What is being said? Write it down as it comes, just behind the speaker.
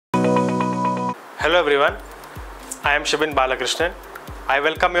Hello everyone, I am Shibin Balakrishnan. I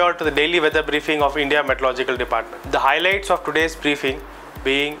welcome you all to the daily weather briefing of India Meteorological Department. The highlights of today's briefing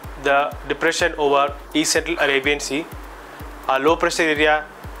being the depression over East Central Arabian Sea, a low pressure area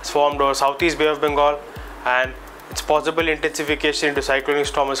is formed over Southeast Bay of Bengal, and its possible intensification into cyclonic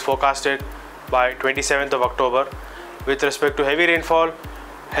storm is forecasted by 27th of October. With respect to heavy rainfall,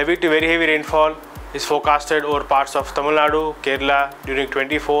 heavy to very heavy rainfall is forecasted over parts of Tamil Nadu, Kerala during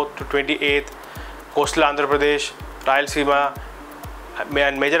 24th to 28th, coastal Andhra Pradesh, Rayalaseema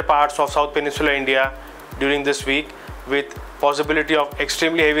and major parts of South Peninsular India during this week, with possibility of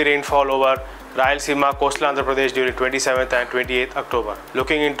extremely heavy rainfall over Rayalaseema, coastal Andhra Pradesh during 27th and 28th October.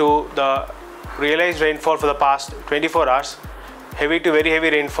 Looking into the realized rainfall for the past 24 hours, heavy to very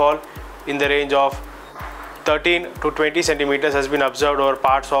heavy rainfall in the range of 13 to 20 centimeters has been observed over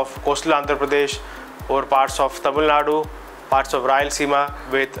parts of coastal Andhra Pradesh, over parts of Tamil Nadu, parts of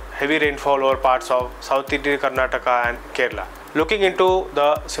Rayalaseema, with heavy rainfall over parts of South Indian Karnataka and Kerala. Looking into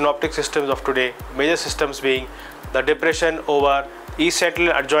the synoptic systems of today, major systems being the depression over East Central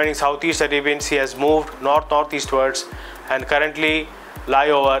adjoining Southeast Arabian Sea has moved north-northeastwards and currently lie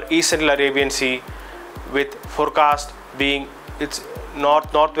over East Central Arabian Sea, with forecast being its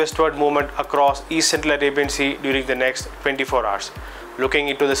north-northwestward movement across East Central Arabian Sea during the next 24 hours. Looking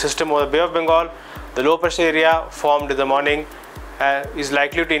into the system of the Bay of Bengal, the low pressure area formed in the morning is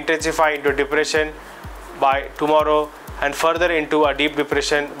likely to intensify into a depression by tomorrow and further into a deep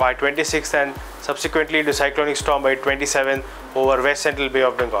depression by 26th and subsequently into cyclonic storm by 27th over West Central Bay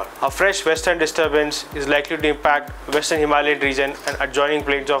of Bengal. A fresh western disturbance is likely to impact Western Himalayan region and adjoining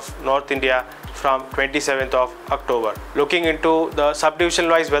plains of North India from 27th of October. Looking into the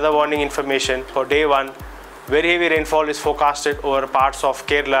subdivision-wise weather warning information for day 1, very heavy rainfall is forecasted over parts of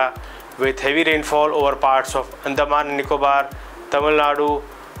Kerala, with heavy rainfall over parts of Andaman and Nicobar, Tamil Nadu,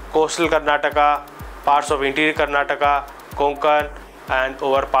 coastal Karnataka, parts of interior Karnataka, Konkan, and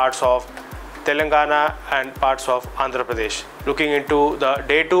over parts of Telangana and parts of Andhra Pradesh. Looking into the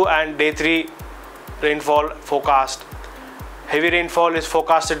day 2 and day 3 rainfall forecast, heavy rainfall is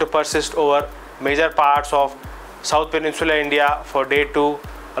forecasted to persist over major parts of South Peninsular India for day 2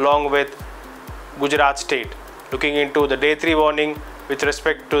 along with Gujarat state. Looking into the day 3 warning with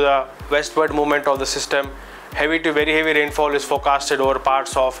respect to the westward movement of the system, heavy to very heavy rainfall is forecasted over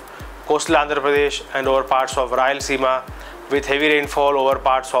parts of coastal Andhra Pradesh and over parts of Rayalaseema, with heavy rainfall over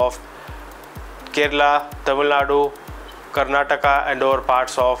parts of Kerala, Tamil Nadu, Karnataka and over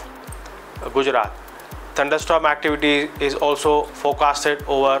parts of Gujarat. Thunderstorm activity is also forecasted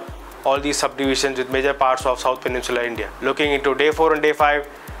over all these subdivisions with major parts of South Peninsular India. Looking into day 4 and day 5,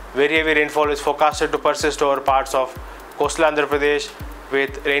 very heavy rainfall is forecasted to persist over parts of coastal Andhra Pradesh,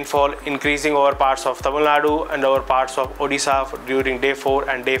 with rainfall increasing over parts of Tamil Nadu and over parts of Odisha during day 4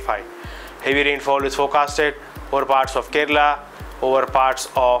 and day 5. Heavy rainfall is forecasted over parts of Kerala, over parts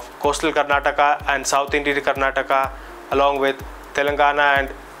of coastal Karnataka and South Interior Karnataka, along with Telangana and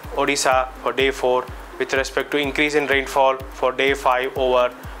Odisha for day 4, with respect to increase in rainfall for day 5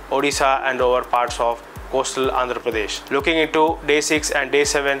 over Odisha and over parts of coastal Andhra Pradesh. Looking into day 6 and day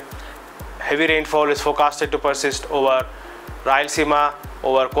 7, heavy rainfall is forecasted to persist over Rayalaseema,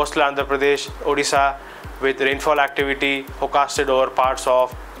 over coastal Andhra Pradesh, Odisha, with rainfall activity forecasted over parts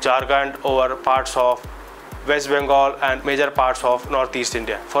of Jharkhand, over parts of West Bengal and major parts of Northeast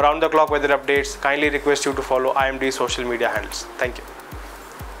India. For round the clock weather updates, kindly request you to follow IMD's social media handles. Thank you.